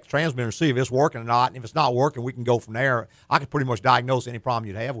can check the transmitter and see if it's working or not. And if it's not working, we can go from there. I can pretty much diagnose any problem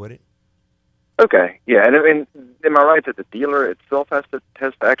you'd have with it. Okay, yeah, and am I right that the dealer itself has to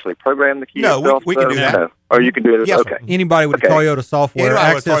actually program the key? No, itself, we can do that. No. Or you can do it. Yes, okay. Anybody with Toyota software,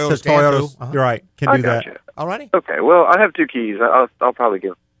 access to Toyota, you're right, can do that. All righty. Okay, well, I have 2 keys. I'll probably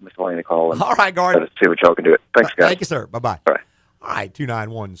give Miss Lane a call. And all right, Gordon. See what y'all can do. Thanks, guys. Thank you, sir. Bye-bye. All right. All right,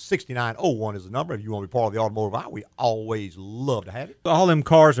 291-6901 is the number. If you want to be part of the automotive hour, we always love to have it. All them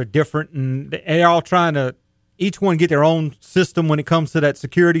cars are different, and they're all trying to each one get their own system when it comes to that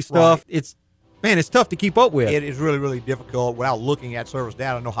security stuff. Right. It's tough to keep up with. It is really, really difficult without looking at service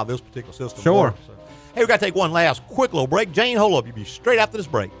data to know how this particular system Sure. works. So, hey, we got to take one last quick little break. Jane, hold up. You'll be straight after this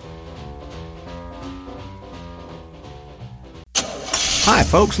break. Hi,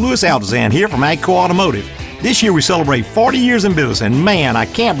 folks. Louis Altazan here from AGCO Automotive. This year we celebrate 40 years in business, and man, I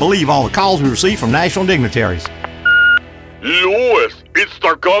can't believe all the calls we receive from national dignitaries. Louis, it's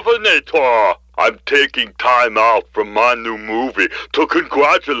the Governor. I'm taking time out from my new movie to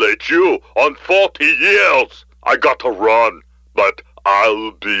congratulate you on 40 years. I got to run. but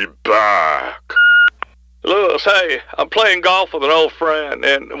I'll be back. Lewis, hey, I'm playing golf with an old friend,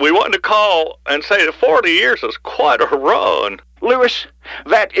 and we wanted to call and say that 40 years is quite a run. Lewis,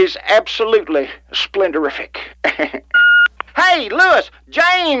 that is absolutely splendorific. Hey, Lewis,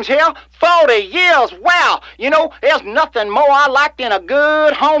 James here, 40 years, wow. You know, there's nothing more I like than a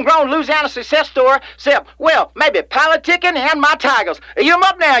good homegrown Louisiana success story, except, well, maybe politicking and my Tigers. You 'em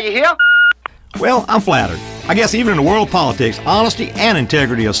up now, you hear? Well, I'm flattered. I guess even in the world of politics, honesty and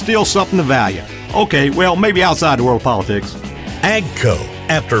integrity are still something to value. Okay, well, maybe outside the world of politics. AGCO.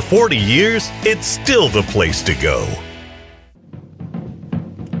 After 40 years, it's still the place to go.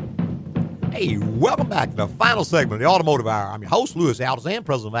 Hey, welcome back to the final segment of the Automotive Hour. I'm your host, Louis Altazan,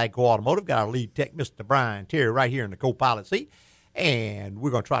 president of AGCO Automotive. Got our lead tech, Mr. Brian Terry, right here in the co-pilot seat. And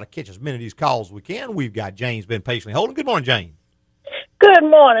we're going to try to catch as many of these calls as we can. We've got James been patiently holding. Good morning, James. Good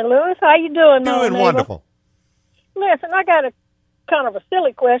morning, Louis. How you doing, Doing wonderful. Listen, I got a kind of a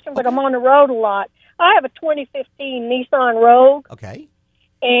silly question, but I'm on the road a lot. I have a 2015 Nissan Rogue. Okay.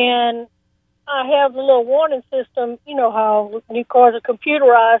 And I have a little warning system. You know how new cars are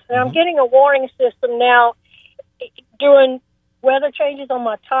computerized. And I'm getting a warning system now during weather changes on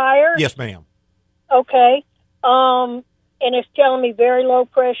my tires. Yes, ma'am. Okay. And it's telling me very low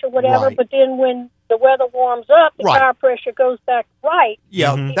pressure, whatever. Right. But then when the weather warms up, the Right. tire pressure goes back right.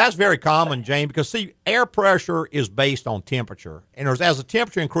 Yeah, that's very common, James, because, see, air pressure is based on temperature. And as the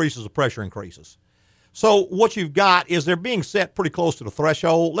temperature increases, the pressure increases. So what you've got is they're being set pretty close to the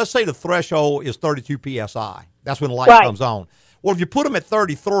threshold. Let's say the threshold is 32 PSI. That's when the light Right. comes on. Well, if you put them at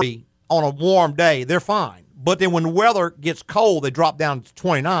 33 on a warm day, they're fine. But then when the weather gets cold, they drop down to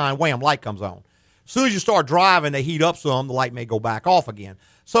 29, wham, light comes on. As soon as you start driving, they heat up some, the light may go back off again.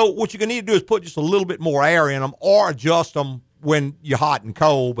 So what you're going to need to do is put just a little bit more air in them or adjust them when you're hot and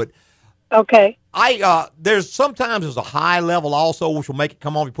cold. But okay, there's sometimes a high level also, which will make it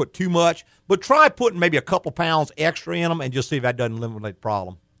come on if you put too much. But try putting maybe a couple pounds extra in them and just see if that doesn't eliminate the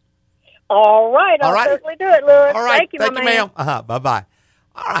problem. All right. I'll certainly do it, Louis. All right. Thank you, my man. ma'am. Bye-bye.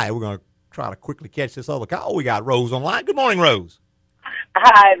 All right, we're going to try to quickly catch this other call. We got Rose online. Good morning, Rose.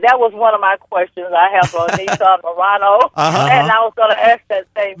 Hi, that was one of my questions. I have a Nissan Murano, and I was going to ask that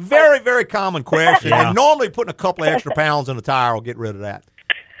same Very, very common question. Yeah. And normally putting a couple of extra pounds in the tire will get rid of that.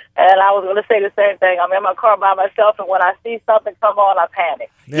 And I was going to say the same thing. I'm in my car by myself, and when I see something come on, I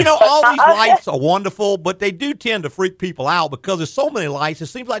panic. You know, all these lights are wonderful, but they do tend to freak people out because there's so many lights. It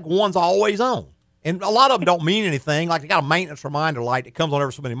seems like one's always on. And a lot of them don't mean anything. Like they got a maintenance reminder light that comes on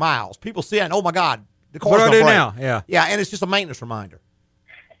every so many miles. People see it and, oh, my God, the car's What do I going to do break. now? Yeah. Yeah, and it's just a maintenance reminder.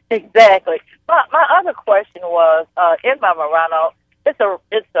 Exactly. My other question was in my Murano. It's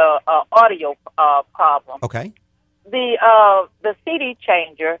a audio problem. Okay. The CD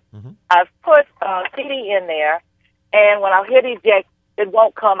changer. I've put CD in there, and when I hit eject, it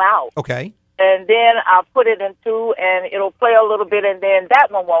won't come out. Okay. And then I'll put it in two, and it'll play a little bit, and then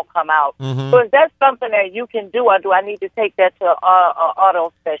that one won't come out. Mhm. So is that something that you can do, or do I need to take that to an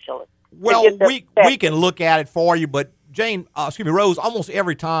auto specialist? Well, we can look at it for you, but Rose, almost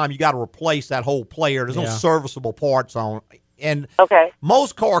every time you got to replace that whole player. There's no serviceable parts on. And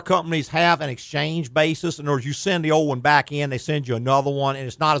most car companies have an exchange basis. In other words, you send the old one back in, they send you another one, and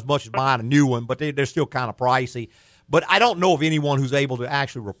it's not as much as buying a new one, but they're still kind of pricey. But I don't know of anyone who's able to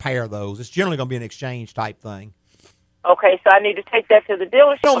actually repair those. It's generally going to be an exchange type thing. Okay, so I need to take that to the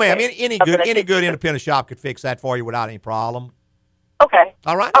dealership? No, ma'am. Okay. Any good independent shop could fix that for you without any problem. Okay.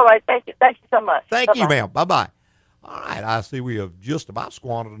 All right. All right. Thank you. Thank you so much. Thank you, ma'am. Bye-bye. All right, I see we have just about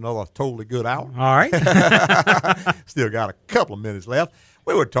squandered another totally good hour. All right. Still got a couple of minutes left.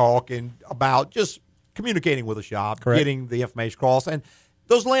 We were talking about just communicating with the shop, getting the information across. And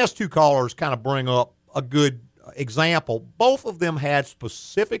those last two callers kind of bring up a good example. Both of them had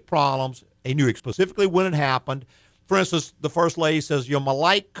specific problems. They knew specifically when it happened. For instance, the first lady says, my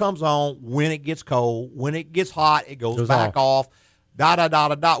light comes on when it gets cold. When it gets hot, it goes back off.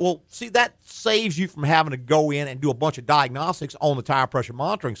 Well, see, that saves you from having to go in and do a bunch of diagnostics on the tire pressure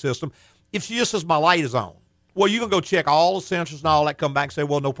monitoring system. If she just says my light is on, well, you can go check all the sensors and all that, come back and say,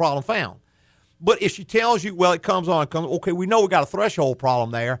 well, no problem found. But if she tells you, well, it comes on, okay, we know we got a threshold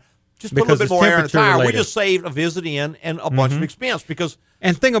problem there. Just put a little bit more air in the tire. We just saved a visit in and a bunch of expense because.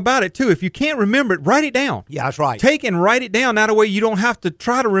 And think about it, too. If you can't remember it, write it down. Yeah, that's right. Take and write it down. That way you don't have to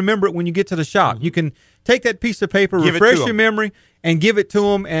try to remember it when you get to the shop. You can take that piece of paper, refresh your memory, and give it to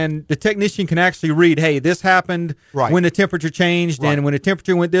them, and the technician can actually read, hey, this happened when the temperature changed, and when the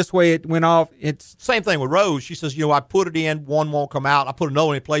temperature went this way, it went off. It's same thing with Rose. She says, I put it in, one won't come out. I put another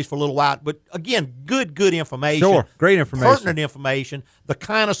one in place for a little while. But, again, good information. Sure, great information. Pertinent information, the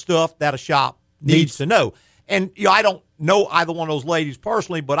kind of stuff that a shop needs to know. And I don't know either one of those ladies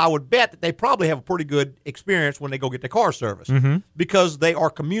personally, but I would bet that they probably have a pretty good experience when they go get their car serviced because they are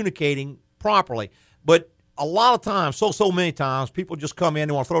communicating properly. But a lot of times, so many times, people just come in,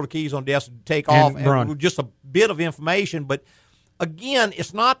 they want to throw the keys on the desk and take off, and with just a bit of information. But again,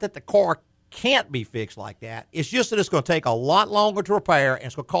 it's not that the car can't be fixed like that. It's just that it's going to take a lot longer to repair, and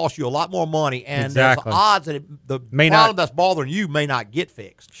it's going to cost you a lot more money. And there's the odds that the problem that's bothering you may not get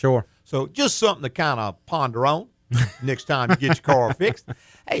fixed. Sure. So just something to kind of ponder on next time you get your car fixed.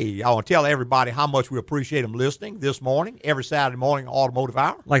 Hey, I want to tell everybody how much we appreciate them listening this morning, every Saturday morning, Automotive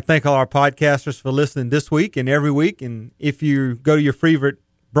Hour. I'd like to thank all our podcasters for listening this week and every week. And if you go to your favorite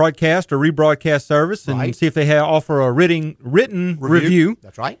broadcast or rebroadcast service and see if they offer a written review.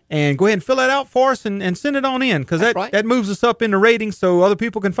 That's right. And go ahead and fill that out for us and send it on in because that moves us up in the ratings so other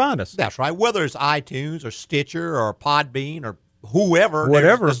people can find us. That's right. Whether it's iTunes or Stitcher or Podbean or whatever.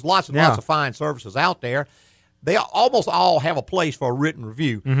 There's lots and lots of fine services out there. They almost all have a place for a written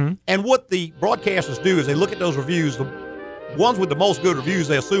review. And what the broadcasters do is they look at those reviews. The ones with the most good reviews,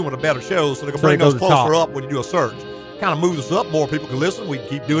 they assume are the better shows, so they can bring us closer up when you do a search. Kind of moves us up. More people can listen. We can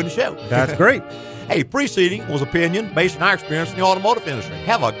keep doing the show. That's great. Hey, preceding was opinion based on our experience in the automotive industry.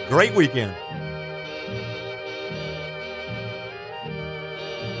 Have a great weekend.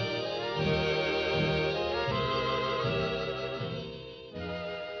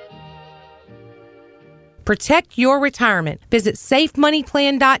 Protect your retirement. Visit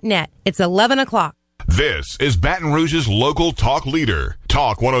safemoneyplan.net. It's 11 o'clock. This is Baton Rouge's local talk leader.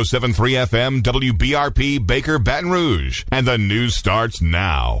 Talk 107.3 FM WBRP Baker Baton Rouge. And the news starts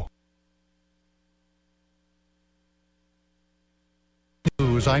now.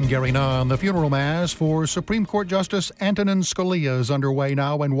 I'm Gary Nunn. The funeral mass for Supreme Court Justice Antonin Scalia is underway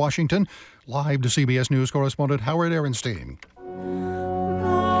now in Washington. Live to CBS News correspondent Howard Ehrenstein.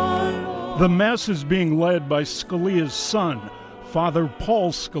 The mass is being led by Scalia's son, Father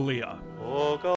Paul Scalia.